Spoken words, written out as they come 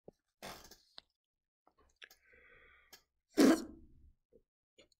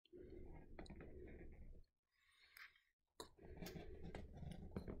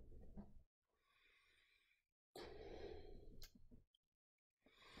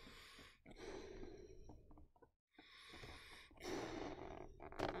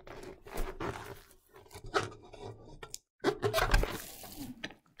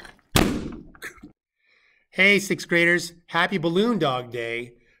Hey, sixth graders, happy Balloon Dog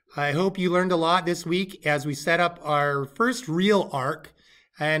Day. I hope you learned a lot this week as we set up our first real arc.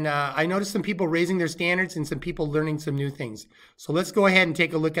 And I noticed some people raising their standards and some people learning some new things. So let's go ahead and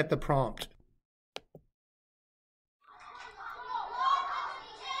take a look at the prompt.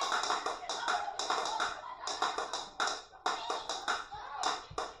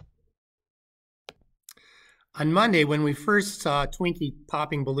 On Monday, when we first saw Twinkie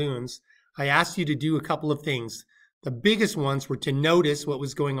popping balloons, I asked you to do a couple of things. The biggest ones were to notice what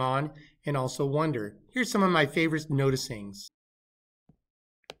was going on and also wonder. Here's some of my favorite noticings.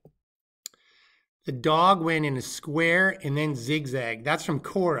 The dog went in a square and then zigzag. That's from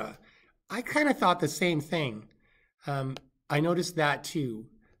Cora. I kind of thought the same thing. I noticed that too.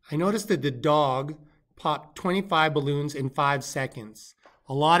 I noticed that the dog popped 25 balloons in 5 seconds.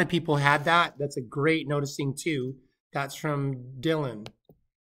 A lot of people had that. That's a great noticing too. That's from Dylan.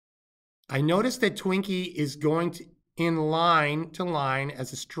 I noticed that Twinkie is going in line to line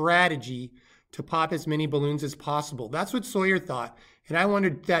as a strategy to pop as many balloons as possible. That's what Sawyer thought. And I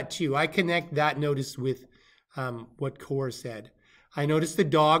wondered that too. I connect that notice with what Cora said. I noticed the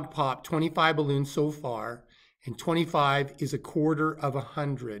dog popped 25 balloons so far, and 25 is a quarter of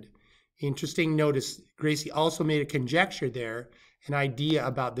 100. Interesting notice. Gracie also made a conjecture there, an idea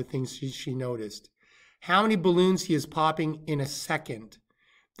about the things she noticed. How many balloons he is popping in a second.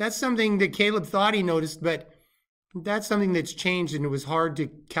 That's something that Caleb thought he noticed, but that's something that's changed and it was hard to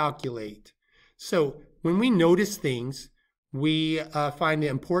calculate. So when we notice things, we find the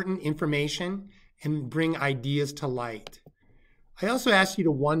important information and bring ideas to light. I also asked you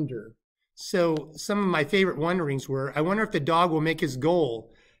to wonder. So some of my favorite wonderings were, I wonder if the dog will make his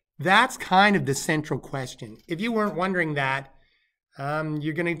goal. That's kind of the central question. If you weren't wondering that,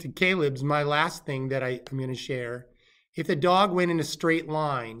 you're going to Caleb's, my last thing that I'm going to share. If the dog went in a straight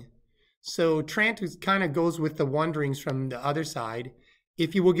line. So Trent kind of goes with the wonderings from the other side.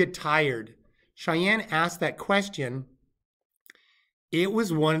 If you will get tired. Cheyenne asked that question. It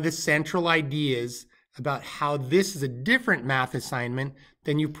was one of the central ideas about how this is a different math assignment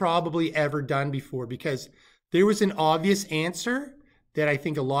than you've probably ever done before, because there was an obvious answer that I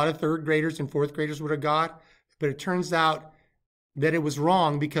think a lot of third graders and fourth graders would have got, but it turns out that it was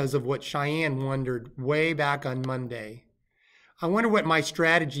wrong because of what Cheyenne wondered way back on Monday. I wonder what my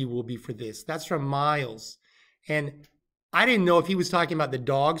strategy will be for this. That's from Miles. And I didn't know if he was talking about the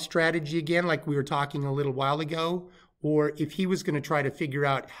dog strategy again, like we were talking a little while ago, or if he was going to try to figure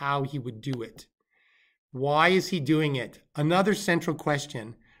out how he would do it. Why is he doing it? Another central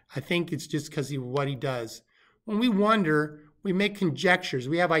question. I think it's just because of what he does. When we wonder, we make conjectures,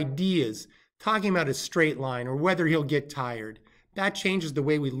 we have ideas, talking about a straight line or whether he'll get tired. That changes the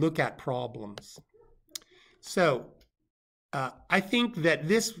way we look at problems. So I think that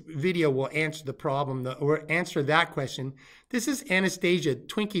this video will answer the problem or answer that question. This is Anastasia,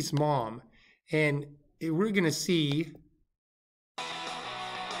 Twinkie's mom, and we're going to see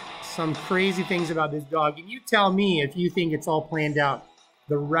some crazy things about this dog. And you tell me if you think it's all planned out,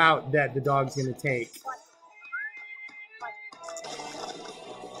 the route that the dog's going to take.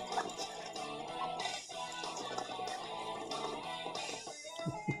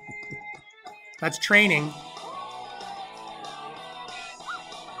 That's training.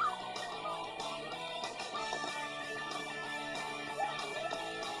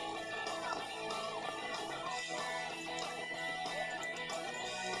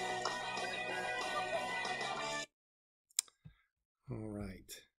 All right.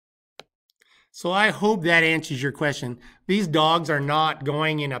 So I hope that answers your question. These dogs are not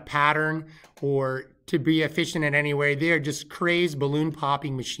going in a pattern or to be efficient in any way. They are just crazed balloon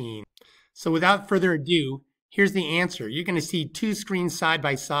popping machines. So without further ado, here's the answer. You're going to see two screens side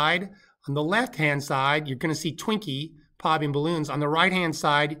by side. On the left-hand side, you're going to see Twinkie popping balloons. On the right-hand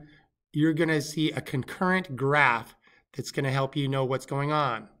side, you're going to see a concurrent graph that's going to help you know what's going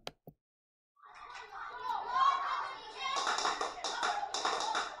on.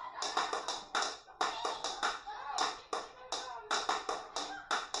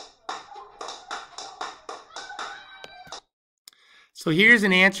 So here's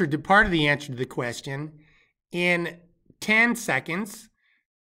an answer to part of the answer to the question. In 10 seconds,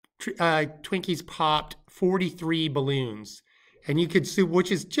 Twinkie's popped 43 balloons. And you could see,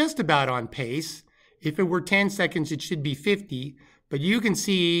 which is just about on pace. If it were 10 seconds, it should be 50. But you can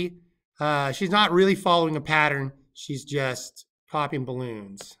see she's not really following a pattern. She's just popping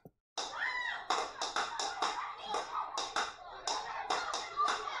balloons.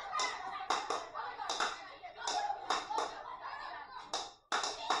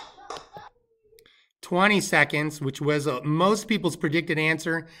 20 seconds, which was most people's predicted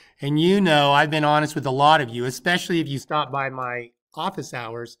answer. And you know, I've been honest with a lot of you, especially if you stop by my office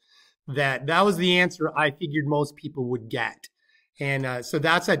hours, that was the answer I figured most people would get. And so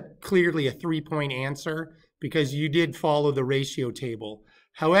that's clearly a 3-point answer because you did follow the ratio table.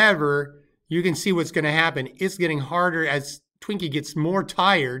 However, you can see what's going to happen. It's getting harder as Twinkie gets more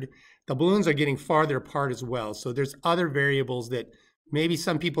tired. The balloons are getting farther apart as well. So there's other variables that maybe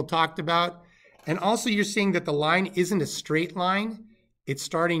some people talked about. And also you're seeing that the line isn't a straight line. It's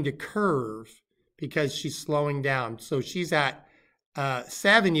starting to curve because she's slowing down. So she's at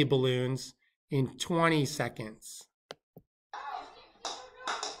 70 balloons in 20 seconds.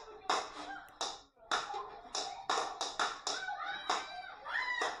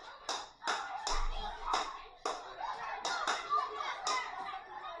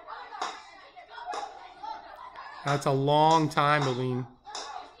 That's a long time, Aline.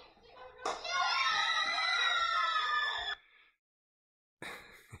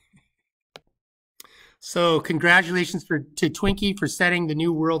 So congratulations to Twinkie for setting the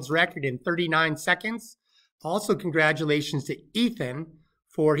new world's record in 39 seconds. Also congratulations to Ethan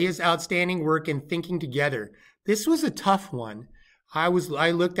for his outstanding work in thinking together. This was a tough one. I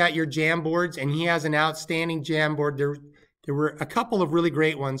looked at your Jamboards and he has an outstanding Jamboard. There were a couple of really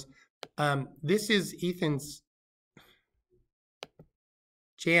great ones. This is Ethan's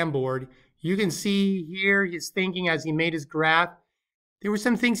Jamboard. You can see here his thinking as he made his graph. There were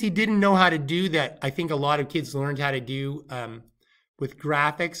some things he didn't know how to do that I think a lot of kids learned how to do with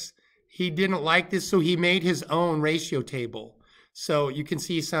graphics. He didn't like this, so he made his own ratio table. So you can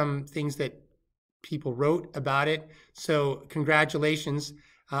see some things that people wrote about it. So congratulations.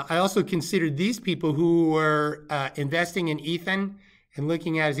 I also considered these people who were investing in Ethan and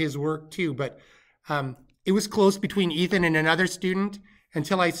looking at his work too. But it was close between Ethan and another student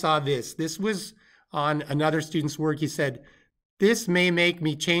until I saw this. This was on another student's work. He said, "This may make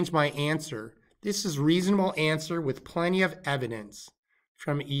me change my answer. This is a reasonable answer with plenty of evidence,"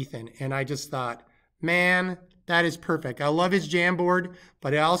 from Ethan. And I just thought, man, that is perfect. I love his Jamboard,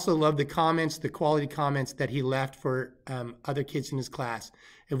 but I also love the comments, the quality comments that he left for other kids in his class.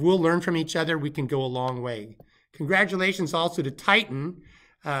 If we'll learn from each other, we can go a long way. Congratulations also to Titan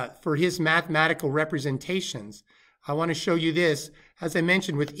for his mathematical representations. I want to show you this. As I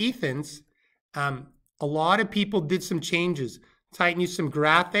mentioned with Ethan's, a lot of people did some changes. Titan used some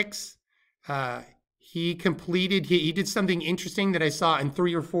graphics. He did something interesting that I saw in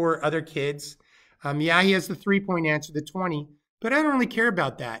 3 or 4 other kids. Yeah, he has the 3-point answer, the 20, but I don't really care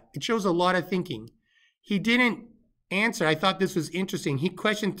about that. It shows a lot of thinking. He didn't answer. I thought this was interesting.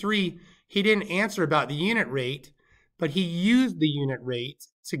 Question 3, he didn't answer about the unit rate, but he used the unit rate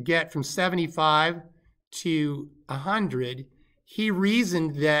to get from 75 to 100. He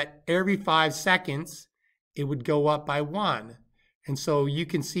reasoned that every 5 seconds, it would go up by 1. And so you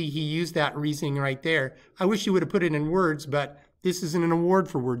can see he used that reasoning right there. I wish he would have put it in words, but this isn't an award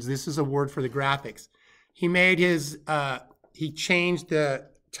for words. This is a award for the graphics. He made his, he changed the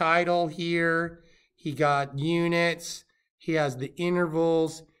title here. He got units. He has the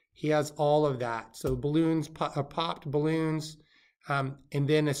intervals. He has all of that. So balloons, popped balloons, and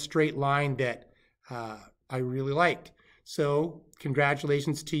then a straight line that I really liked. So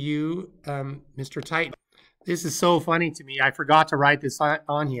congratulations to you, Mr. Titan. This is so funny to me. I forgot to write this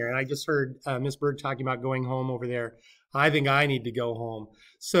on here, and I just heard Miss Berg talking about going home over there. I think I need to go home.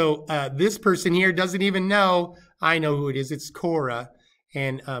 So this person here doesn't even know. I know who it is. It's Cora.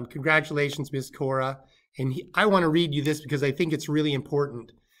 And congratulations, Miss Cora. And I want to read you this because I think it's really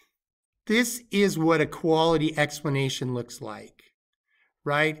important. This is what a quality explanation looks like,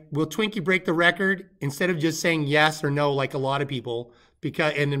 right? Will Twinkie break the record? Instead of just saying yes or no like a lot of people,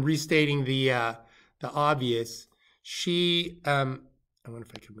 and then restating the obvious, she, I wonder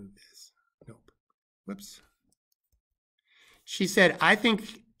if I can move this. Nope. Whoops. She said, I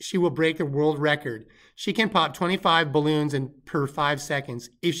think she will break the world record. She can pop 25 balloons per 5 seconds.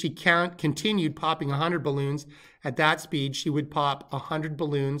 If she continued popping 100 balloons at that speed, she would pop 100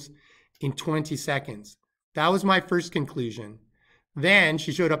 balloons in 20 seconds. That was my first conclusion. Then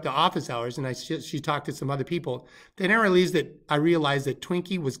she showed up to office hours and she talked to some other people. Then I realized that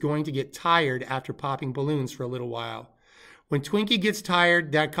Twinkie was going to get tired after popping balloons for a little while. When Twinkie gets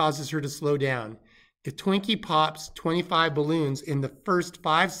tired, that causes her to slow down. If Twinkie pops 25 balloons in the first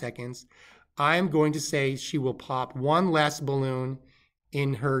 5 seconds, I am going to say she will pop 1 less balloon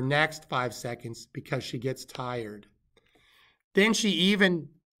in her next 5 seconds because she gets tired. Then she even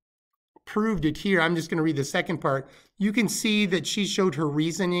proved it here. I'm just going to read the second part. You can see that she showed her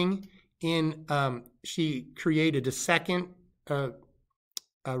reasoning in, she created a second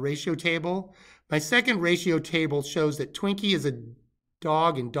ratio table, My second ratio table shows that Twinkie is a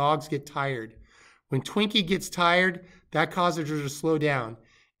dog and dogs get tired. When Twinkie gets tired, that causes her to slow down.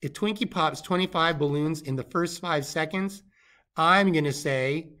 If Twinkie pops 25 balloons in the first 5 seconds, I'm going to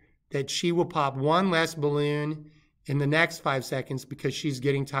say that she will pop 1 less balloon in the next 5 seconds because she's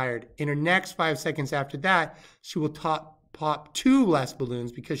getting tired. In her next 5 seconds after that, she will pop 2 less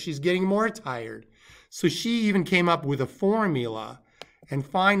balloons because she's getting more tired. So she even came up with a formula. And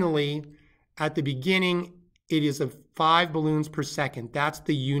finally, at the beginning, it is 5 balloons per second. That's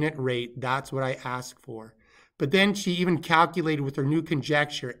the unit rate. That's what I asked for. But then she even calculated with her new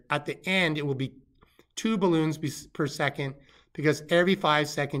conjecture. At the end, it will be 2 balloons per second because every 5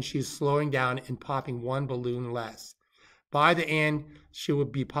 seconds she's slowing down and popping 1 balloon less. By the end, she will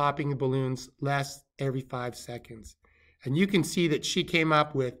be popping balloons less every 5 seconds. And you can see that she came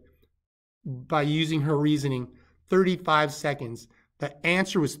up with, by using her reasoning, 35 seconds. The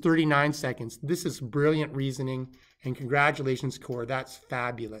answer was 39 seconds. This is brilliant reasoning, and congratulations, Cora. That's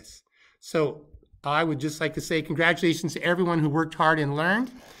fabulous. So I would just like to say congratulations to everyone who worked hard and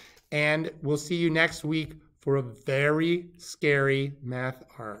learned, and we'll see you next week for a very scary math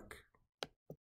arc.